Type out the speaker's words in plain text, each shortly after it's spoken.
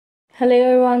Hello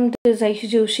everyone, this is Aisha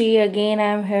Joshi. Again, I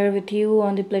am here with you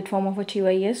on the platform of Achieve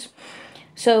IAS.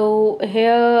 So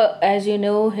here, as you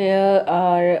know, here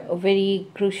are a very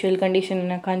crucial condition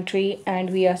in our country, and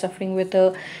we are suffering with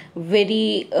a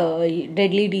very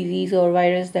deadly disease or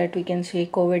virus that we can say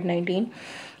COVID-19.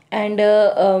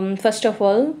 And first of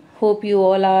all, hope you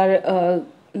all are,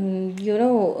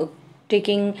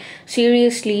 taking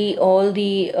seriously all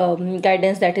the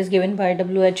guidance that is given by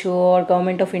WHO or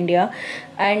Government of India,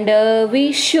 and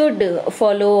we should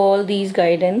follow all these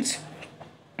guidance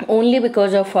only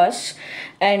because of us,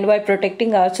 and by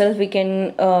protecting ourselves we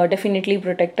can definitely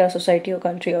protect our society or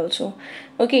country also.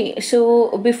 Okay,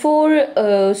 so before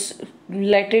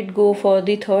let it go for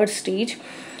the third stage,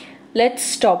 let's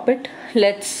stop it,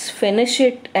 let's finish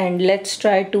it, and let's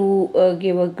try to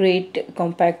give a great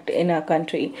compact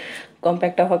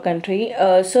of our country.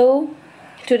 So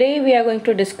today we are going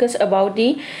to discuss about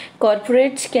the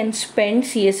corporates can spend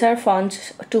CSR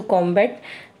funds to combat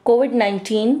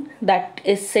COVID-19, that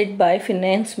is said by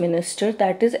finance minister,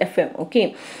 that is FM.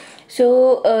 Okay,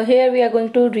 so here we are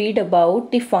going to read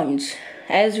about the funds.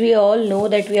 As we all know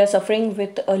that we are suffering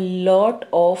with a lot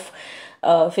of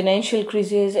financial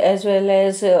crises as well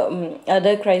as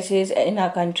other crises in our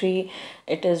country.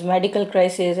 It is medical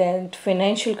crisis and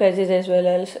financial crisis as well.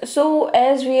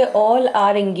 As we all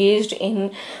are engaged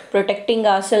in protecting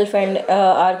ourselves and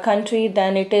our country,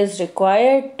 then it is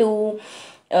required to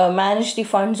manage the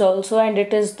funds also, and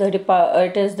it is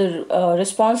the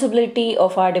responsibility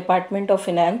of our Department of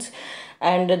Finance,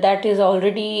 and that is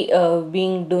already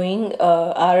being doing.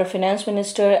 Our finance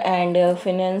minister and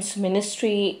finance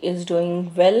ministry is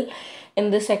doing well in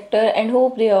this sector, and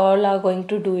hope they all are going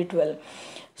to do it well.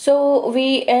 So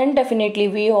definitely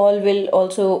we all will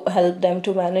also help them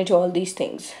to manage all these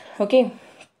things. Okay,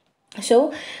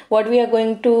 so what we are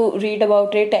going to read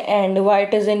about it and why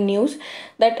it is in news,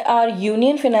 that our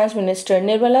Union Finance Minister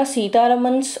Nirmala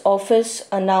Sitharaman's office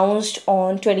announced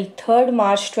on 23rd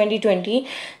March 2020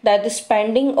 that the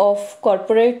spending of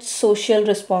corporate social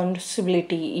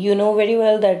responsibility, you know very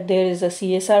well that there is a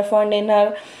CSR fund in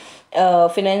our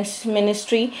finance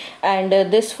ministry, and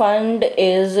this fund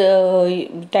is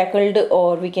tackled,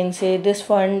 or we can say this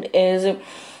fund is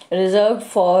reserved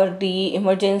for the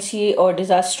emergency or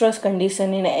disastrous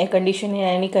condition in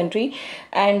any country.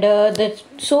 And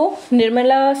so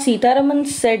Nirmala Sitharaman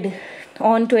said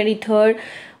on 23rd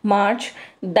March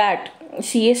that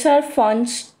CSR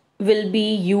funds will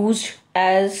be used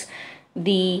as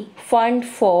the fund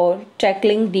for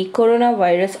tackling the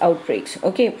coronavirus outbreaks.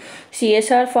 Okay,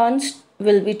 CSR funds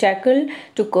will be tackled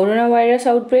to coronavirus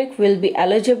outbreak, will be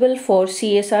eligible for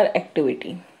CSR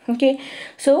activity. Okay,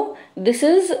 so this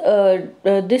is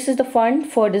the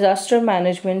fund for disaster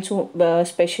management, so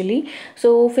especially.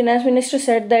 So finance minister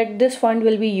said that this fund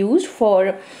will be used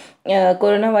for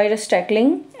coronavirus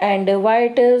tackling, and why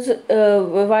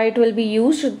it will be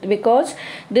used, because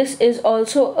this is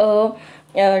also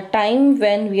a time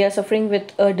when we are suffering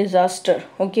with a disaster.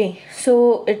 Okay,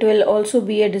 so it will also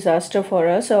be a disaster for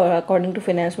us, or according to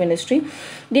finance ministry.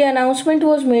 The announcement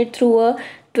was made through a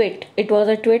tweet. It was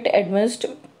a tweet amidst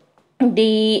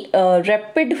the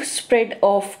rapid spread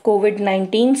of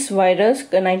COVID-19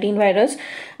 virus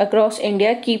across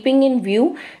India, keeping in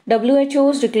view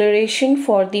WHO's declaration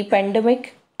for the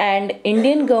pandemic and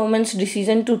Indian government's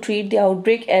decision to treat the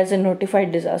outbreak as a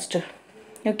notified disaster.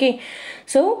 Okay,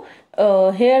 so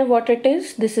here what it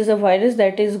is, this is a virus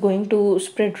that is going to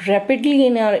spread rapidly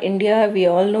in our India, we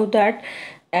all know that,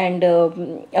 and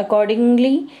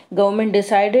accordingly government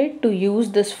decided to use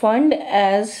this fund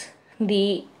as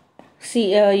the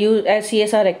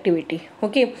CSR activity.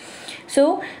 Okay,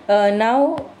 so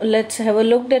now let's have a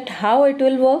look at how it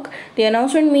will work. The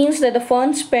announcement means that the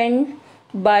funds spent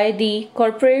by the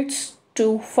corporates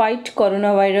to fight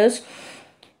coronavirus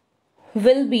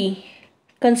will be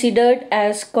considered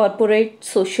as corporate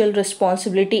social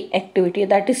responsibility activity,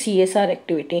 that is CSR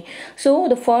activity. So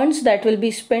the funds that will be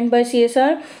spent by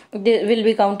CSR, they will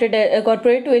be counted as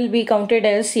corporate will be counted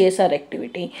as CSR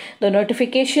activity. The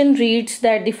notification reads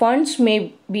that the funds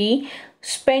may be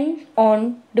spent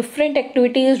on different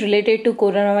activities related to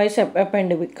coronavirus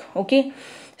pandemic. Okay,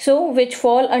 so which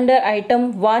fall under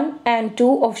item 1 and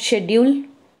 2 of schedule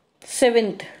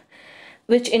 7th,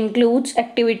 which includes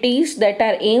activities that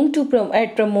are aimed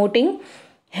at promoting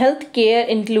health care,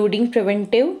 including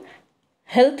preventive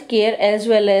health care as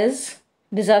well as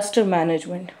disaster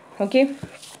management. Okay,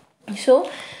 so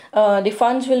the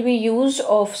funds will be used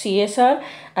of CSR,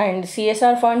 and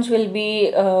CSR funds will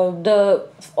be the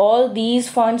all these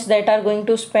funds that are going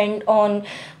to spend on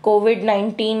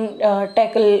COVID-19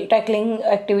 tackling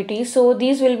activities. So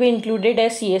these will be included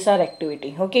as CSR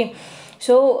activity. Okay,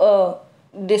 so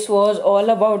this was all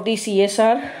about the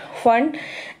CSR fund,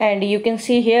 and you can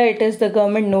see here it is the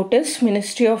government notice,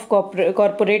 Ministry of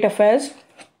Corporate Affairs.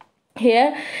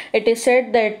 Here it is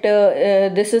said that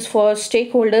this is for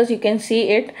stakeholders. You can see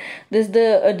it,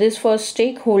 this for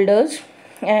stakeholders,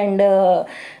 and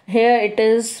here it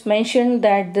is mentioned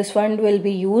that this fund will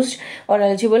be used or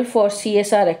eligible for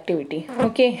CSR activity.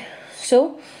 Okay,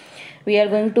 so we are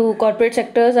going to, corporate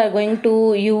sectors are going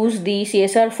to use the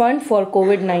CSR fund for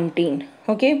COVID-19.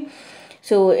 Okay,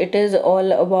 so it is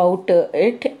all about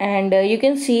it. And you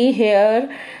can see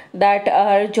here that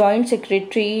our joint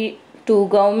secretary to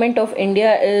Government of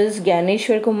India is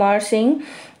Gyaneshwar Kumar Singh,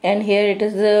 and here it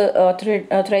is the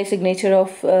authorized signature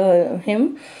of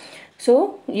him.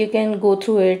 So you can go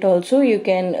through it also, you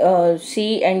can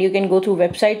see, and you can go through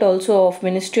website also of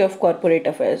Ministry of Corporate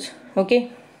Affairs.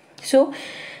 Okay, so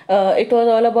it was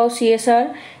all about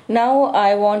CSR. Now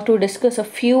I want to discuss a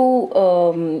few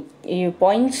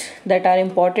points that are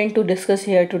important to discuss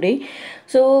here today.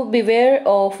 So beware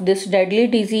of this deadly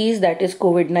disease that is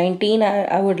COVID-19.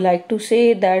 I would like to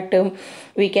say that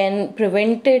we can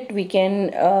prevent it, we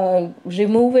can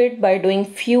remove it by doing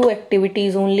few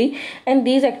activities only, and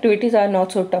these activities are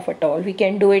not so tough at all. We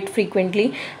can do it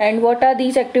frequently. And what are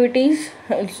these activities?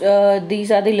 These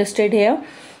are the listed here.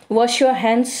 Wash your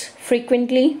hands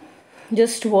frequently.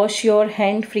 Just wash your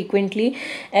hand frequently,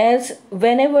 as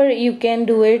whenever you can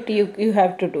do it, you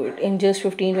have to do it in just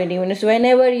 15-20 minutes.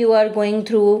 Whenever you are going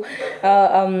through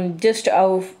just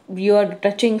you are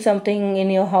touching something in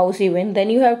your house, even then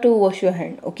you have to wash your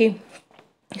hand. Okay,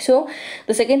 so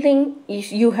the second thing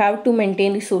is you have to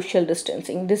maintain the social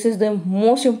distancing. This is the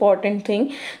most important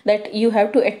thing, that you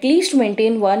have to at least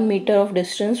maintain 1 meter of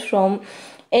distance from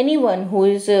anyone who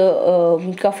is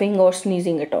coughing or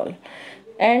sneezing at all.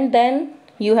 And then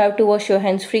you have to wash your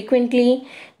hands frequently,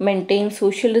 maintain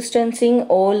social distancing.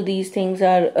 All these things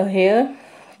are here,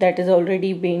 that is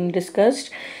already being discussed,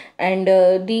 and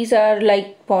these are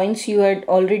like points you had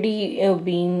already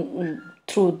been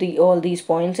through all these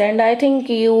points, and I think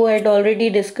you had already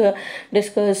discussed,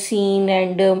 seen,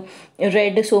 and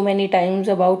read so many times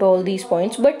about all these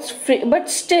points, but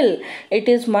still it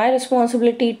is my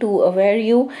responsibility to aware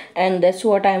you, and that's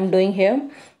what I am doing here.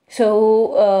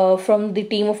 So from the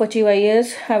team of Achieve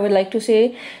IAS, I would like to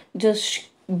say, just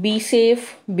be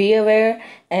safe, be aware,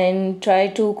 and try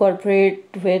to cooperate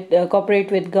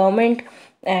with government.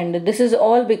 And this is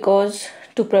all because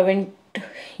to prevent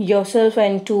yourself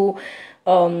and to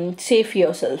save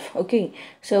yourself. Okay,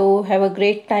 so have a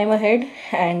great time ahead,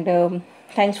 and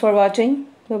thanks for watching.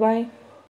 Bye bye.